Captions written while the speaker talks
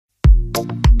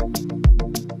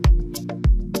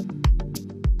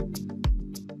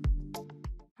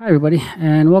Hi everybody,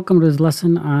 and welcome to this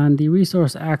lesson on the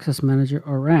Resource Access Manager,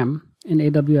 or RAM, in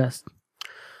AWS.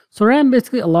 So RAM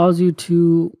basically allows you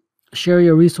to share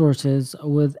your resources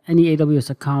with any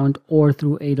AWS account or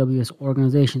through AWS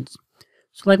organizations.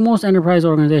 So like most enterprise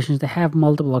organizations, they have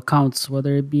multiple accounts,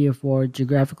 whether it be for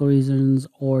geographical reasons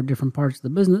or different parts of the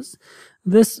business.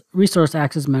 This Resource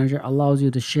Access Manager allows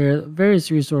you to share various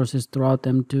resources throughout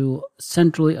them to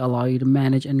centrally allow you to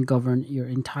manage and govern your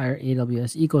entire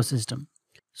AWS ecosystem.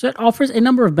 So it offers a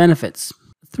number of benefits.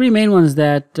 Three main ones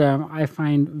that I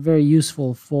find very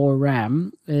useful for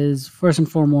RAM is, first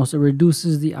and foremost, it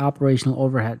reduces the operational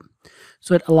overhead.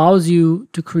 So it allows you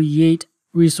to create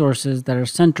resources that are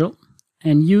central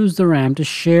and use the RAM to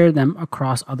share them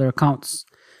across other accounts.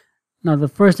 Now, the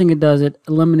first thing it does, it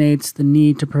eliminates the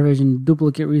need to provision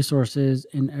duplicate resources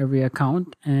in every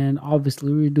account and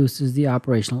obviously reduces the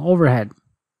operational overhead.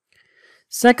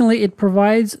 Secondly, it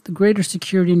provides the greater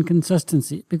security and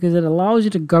consistency because it allows you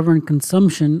to govern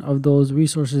consumption of those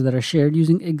resources that are shared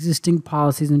using existing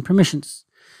policies and permissions.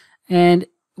 And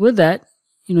with that,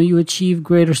 you achieve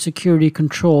greater security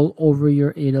control over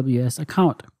your AWS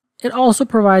account. It also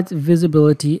provides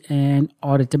visibility and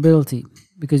auditability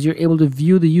because you're able to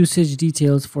view the usage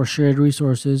details for shared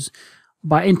resources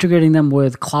by integrating them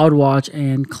with CloudWatch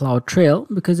and CloudTrail,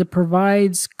 because it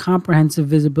provides comprehensive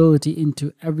visibility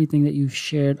into everything that you've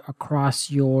shared across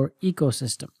your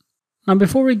ecosystem. Now,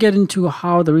 before we get into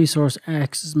how the Resource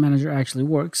Access Manager actually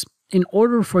works, in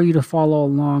order for you to follow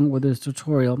along with this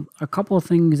tutorial, a couple of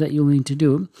things that you'll need to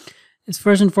do is,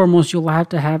 first and foremost, you'll have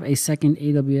to have a second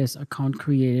AWS account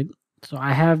created. So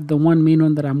I have the one main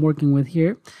one that I'm working with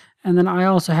here. And then I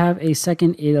also have a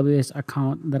second AWS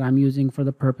account that I'm using for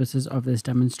the purposes of this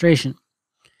demonstration.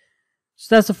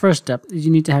 So that's the first step, is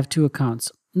you need to have two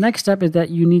accounts. Next step is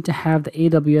that you need to have the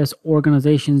AWS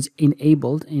organizations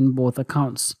enabled in both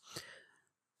accounts.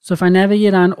 So if I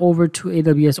navigate on over to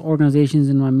AWS organizations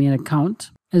in my main account,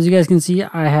 as you guys can see,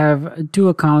 I have two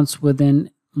accounts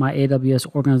within my AWS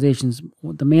organizations.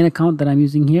 The main account that I'm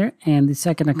using here and the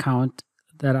second account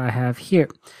that I have here.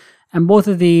 And both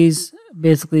of these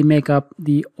basically make up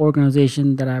the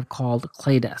organization that I've called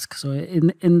ClayDesk. So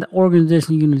in the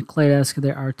organizational unit ClayDesk,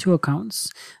 there are two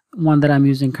accounts, one that I'm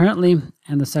using currently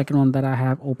and the second one that I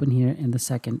have open here in the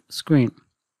second screen.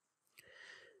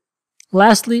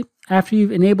 Lastly, after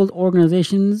you've enabled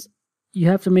organizations, you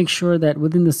have to make sure that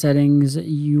within the settings,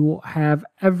 you have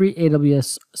every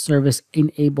AWS service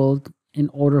enabled in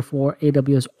order for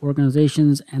AWS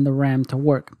organizations and the RAM to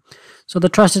work. So the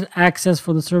trusted access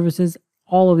for the services,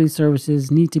 all of these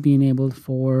services need to be enabled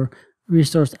for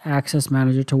Resource Access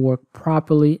Manager to work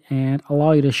properly and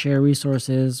allow you to share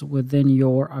resources within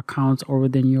your accounts or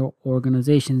within your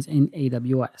organizations in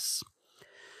AWS.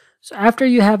 So after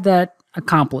you have that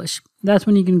accomplished, that's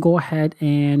when you can go ahead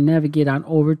and navigate on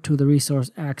over to the Resource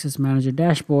Access Manager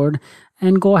dashboard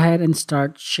and go ahead and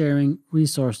start sharing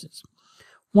resources.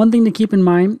 One thing to keep in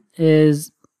mind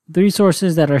is the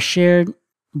resources that are shared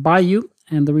by you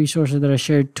and the resources that are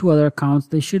shared to other accounts,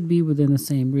 they should be within the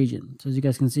same region. So as you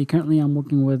guys can see, currently I'm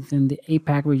working within the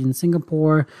APAC region,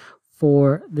 Singapore,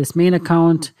 for this main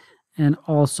account and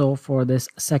also for this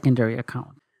secondary account.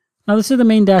 Now, this is the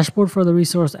main dashboard for the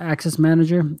Resource Access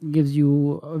Manager. It gives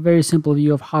you a very simple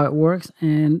view of how it works.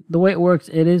 And the way it works,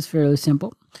 it is fairly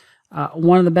simple.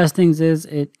 One of the best things is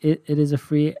it is a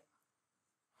free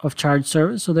of charge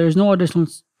service. So there's no additional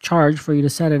charge for you to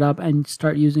set it up and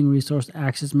start using Resource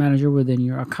Access Manager within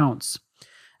your accounts.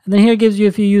 And then here it gives you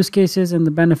a few use cases and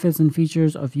the benefits and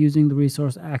features of using the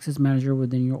Resource Access Manager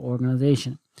within your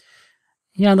organization.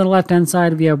 Here on the left-hand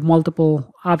side, we have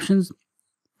multiple options.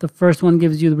 The first one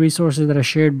gives you the resources that are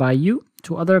shared by you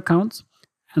to other accounts.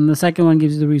 And the second one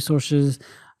gives you the resources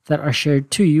that are shared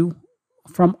to you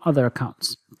from other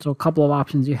accounts. So a couple of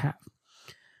options you have.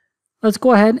 Let's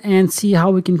go ahead and see how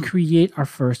we can create our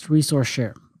first resource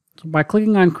share. So by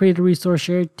clicking on Create a Resource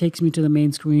Share, it takes me to the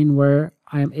main screen where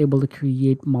I am able to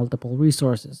create multiple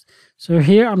resources. So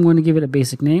here I'm going to give it a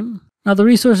basic name. Now, the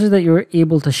resources that you're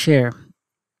able to share,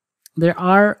 there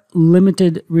are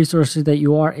limited resources that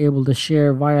you are able to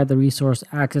share via the Resource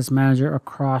Access Manager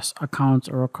across accounts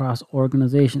or across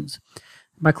organizations.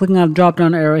 By clicking on the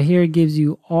drop-down arrow here, it gives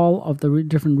you all of the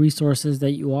different resources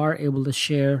that you are able to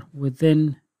share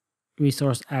within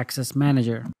Resource Access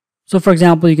Manager. So for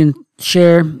example, you can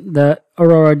share the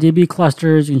Aurora DB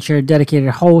clusters, you can share dedicated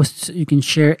hosts, you can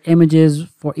share images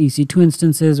for EC2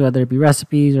 instances, whether it be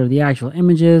recipes or the actual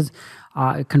images,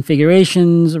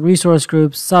 configurations, resource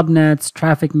groups, subnets,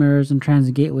 traffic mirrors, and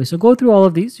transit gateways. So go through all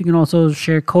of these. You can also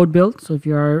share code build. So if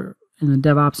you are in a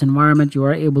DevOps environment, you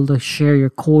are able to share your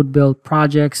code build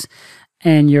projects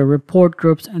and your report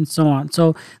groups and so on.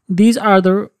 So these are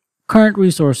the current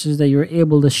resources that you're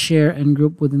able to share and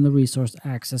group within the Resource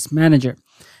Access Manager.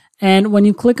 And when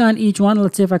you click on each one,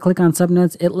 let's say if I click on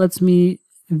subnets, it lets me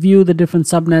view the different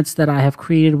subnets that I have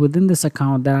created within this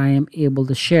account that I am able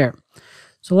to share.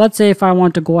 So let's say if I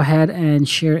want to go ahead and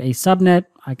share a subnet,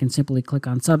 I can simply click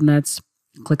on subnets,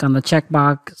 click on the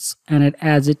checkbox, and it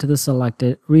adds it to the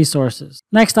selected resources.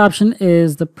 Next option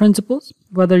is the principals,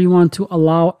 whether you want to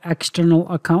allow external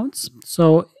accounts.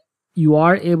 So you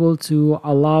are able to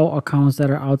allow accounts that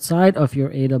are outside of your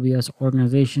AWS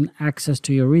organization access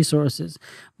to your resources.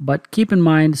 But keep in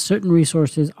mind, certain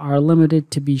resources are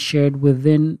limited to be shared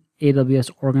within AWS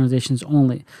organizations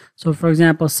only. So for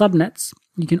example, subnets,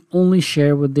 you can only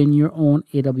share within your own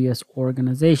AWS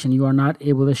organization. You are not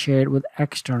able to share it with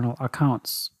external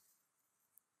accounts.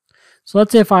 So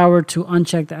let's say if I were to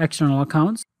uncheck the external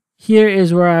accounts, here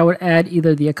is where I would add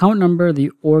either the account number, the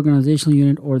organizational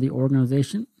unit, or the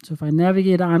organization. So if I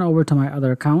navigate on over to my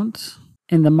other account,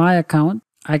 in the My Account,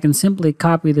 I can simply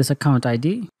copy this account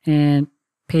ID and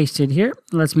paste it here.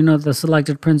 It lets me know that the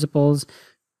selected principals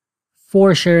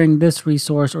for sharing this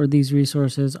resource or these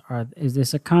resources is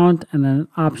this account, and then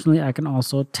optionally I can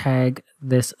also tag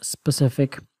this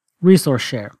specific resource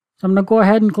share. So I'm going to go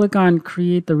ahead and click on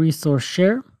Create the Resource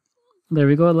Share. There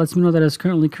we go. It lets me know that it's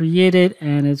currently created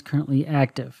and is currently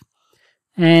active.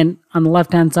 And on the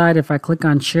left hand side, if I click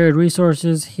on Shared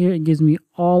Resources, here it gives me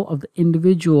all of the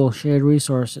individual shared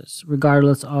resources.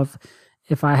 Regardless of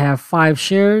if I have 5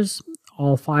 shares,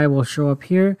 all 5 will show up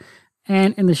here.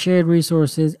 And in the shared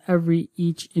resources,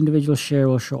 each individual share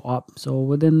will show up. So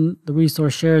within the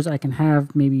resource shares, I can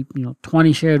have maybe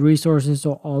 20 shared resources,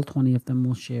 so all 20 of them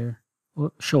will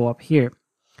show up here.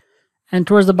 And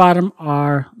towards the bottom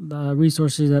are the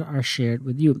resources that are shared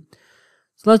with you.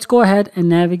 So let's go ahead and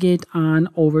navigate on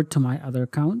over to my other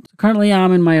account. Currently,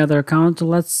 I'm in my other account, so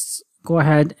let's go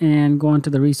ahead and go into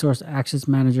the Resource Access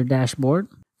Manager dashboard.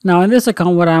 Now, in this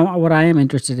account, what I am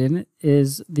interested in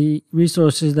is the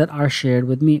resources that are shared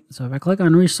with me. So if I click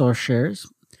on Resource Shares,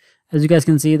 as you guys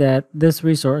can see that this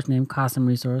resource named Custom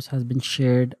Resource has been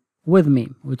shared with me,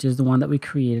 which is the one that we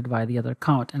created by the other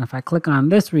account. And if I click on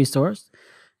this resource,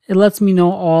 it lets me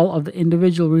know all of the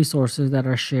individual resources that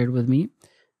are shared with me.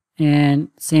 And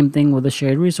same thing with the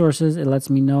shared resources. It lets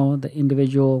me know the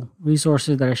individual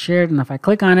resources that are shared. And if I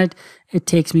click on it, it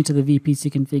takes me to the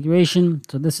VPC configuration.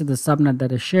 So this is the subnet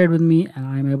that is shared with me, and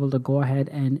I'm able to go ahead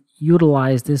and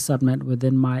utilize this subnet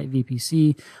within my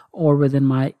VPC or within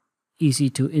my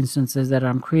EC2 instances that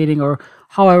I'm creating, or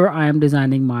however I am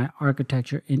designing my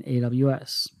architecture in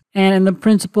AWS. And in the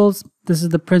principals, this is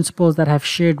the principals that have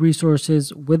shared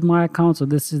resources with my account. So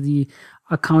this is the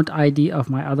account ID of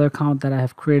my other account that I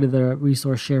have created the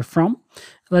resource share from. It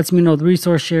lets me know the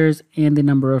resource shares and the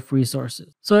number of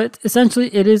resources. So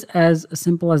essentially it is as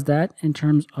simple as that in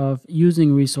terms of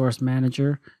using Resource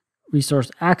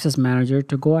Access Manager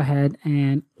to go ahead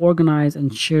and organize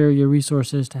and share your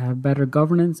resources to have better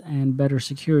governance and better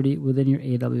security within your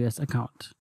AWS account.